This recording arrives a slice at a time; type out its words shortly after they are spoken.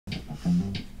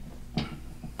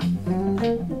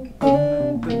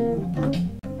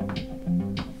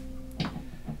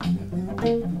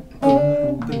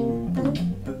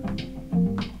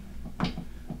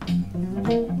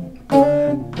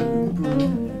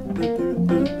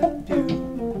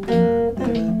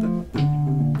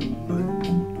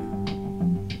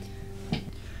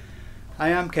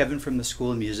I'm Kevin from the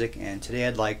School of Music, and today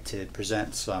I'd like to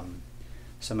present some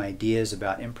ideas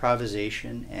about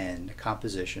improvisation and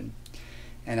composition.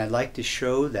 And I'd like to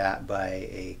show that by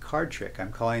a card trick.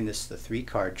 I'm calling this the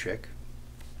 3-card trick,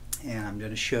 and I'm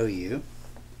going to show you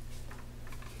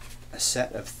a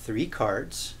set of 3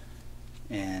 cards,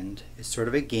 and it's sort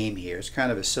of a game here. It's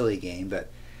kind of a silly game,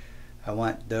 but I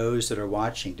want those that are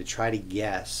watching to try to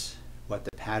guess what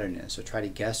the pattern is. So try to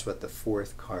guess what the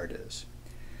 4th card is.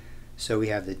 So we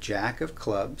have the Jack of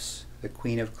Clubs, the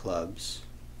Queen of Clubs,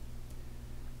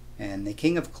 and the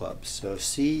King of Clubs. So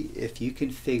see if you can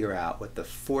figure out what the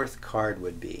 4th card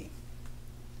would be.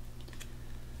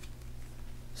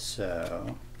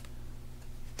 So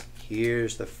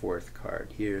here's the 4th card.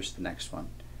 Here's the next one,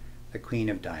 the Queen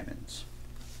of Diamonds.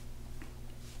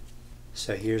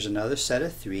 So here's another set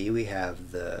of 3. We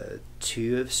have the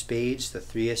 2 of Spades, the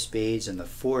 3 of Spades, and the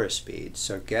 4 of Spades.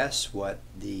 So guess what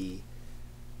the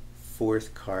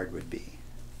 4th card would be.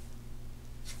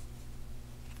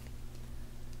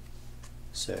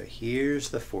 So here's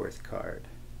the 4th card,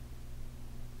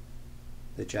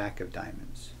 the Jack of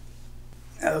Diamonds.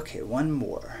 Okay, one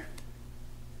more.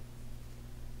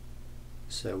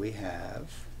 So we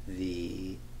have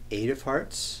the 8 of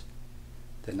Hearts,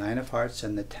 the 9 of Hearts,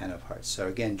 and the 10 of Hearts. So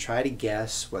again, try to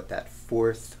guess what that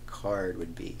 4th card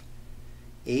would be.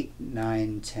 8,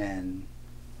 9, 10,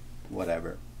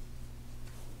 whatever.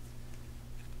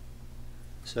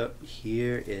 So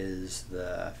here is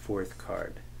the 4th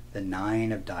card, the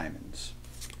 9 of Diamonds.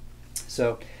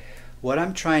 So what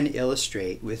I'm trying to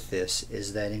illustrate with this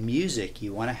is that in music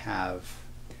you want to have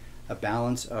a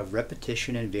balance of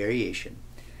repetition and variation.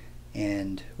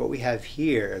 And what we have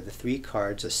here are the 3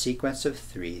 cards, a sequence of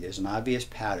 3. There's an obvious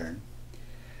pattern.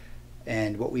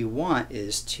 And what we want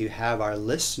is to have our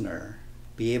listener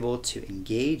be able to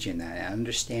engage in that and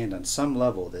understand on some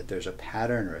level that there's a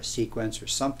pattern or a sequence or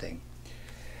something.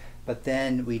 But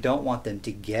then we don't want them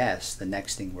to guess the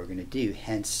next thing we're going to do,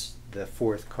 hence the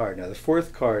 4th card. Now the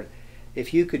 4th card,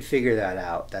 if you could figure that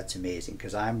out, that's amazing,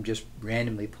 because I'm just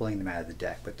randomly pulling them out of the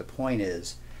deck. But the point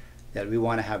is that we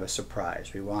want to have a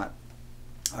surprise. We want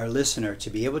our listener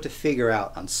to be able to figure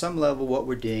out on some level what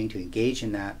we're doing, to engage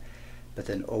in that, but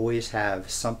then always have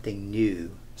something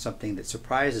new, something that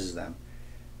surprises them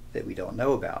that we don't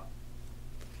know about.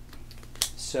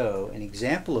 So an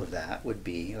example of that would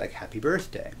be like Happy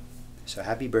Birthday. So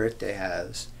Happy Birthday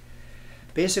has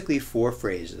basically 4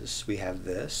 phrases. We have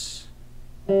this.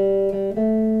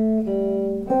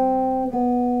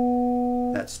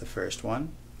 That's the first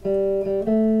one.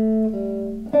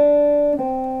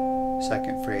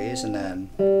 Second phrase, and then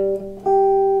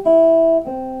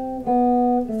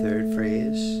 3rd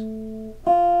phrase,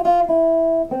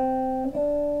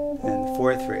 and the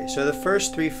 4th phrase. So the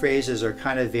first 3 phrases are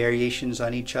kind of variations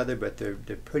on each other, but they're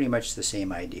pretty much the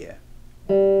same idea.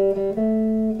 And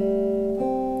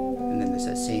then there's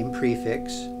that same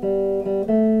prefix,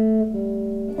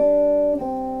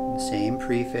 same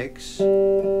prefix,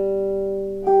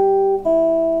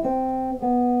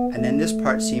 and then this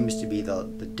part seems to be the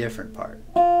different part.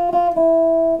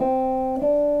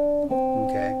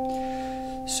 Okay,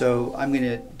 so I'm going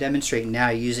to demonstrate now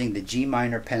using the G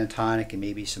minor pentatonic and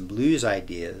maybe some blues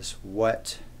ideas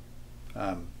what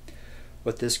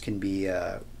this can be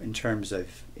in terms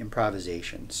of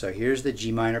improvisation. So here's the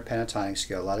G minor pentatonic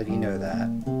scale. A lot of you know that.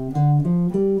 And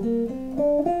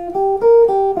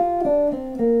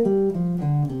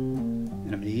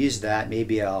I'm going to use that.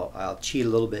 Maybe I'll cheat a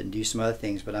little bit and do some other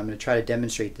things, but I'm going to try to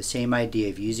demonstrate the same idea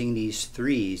of using these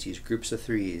 3s, these groups of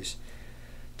 3s,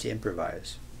 to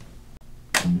improvise.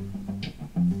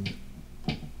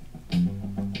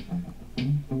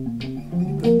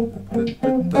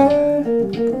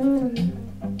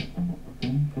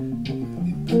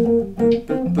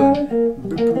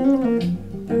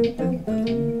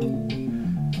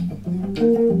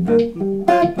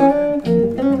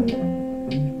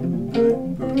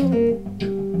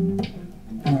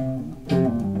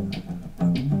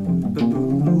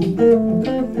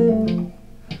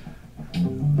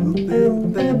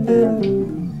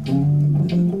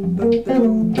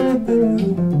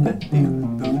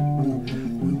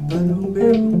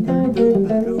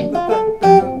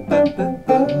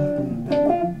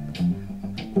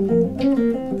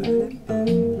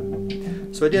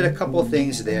 So I did a couple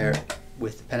things there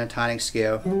with the pentatonic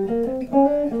scale.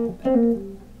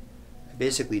 I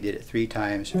basically did it 3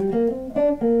 times. And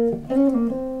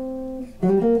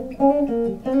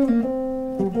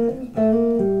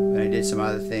I did some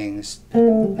other things.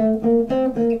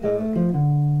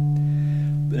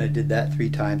 But I did that 3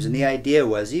 times. And the idea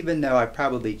was, even though I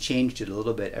probably changed it a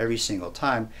little bit every single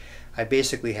time, I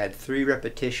basically had 3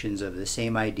 repetitions of the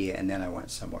same idea and then I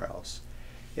went somewhere else.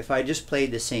 If I just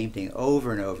played the same thing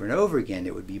over and over and over again,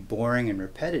 it would be boring and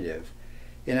repetitive.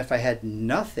 And if I had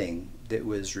nothing that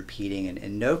was repeating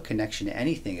and no connection to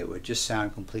anything, it would just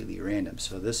sound completely random.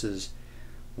 So this is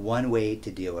one way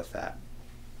to deal with that.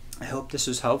 I hope this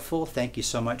was helpful. Thank you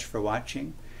so much for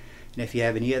watching. And if you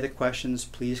have any other questions,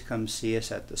 please come see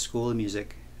us at the School of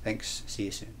Music. Thanks. See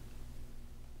you soon.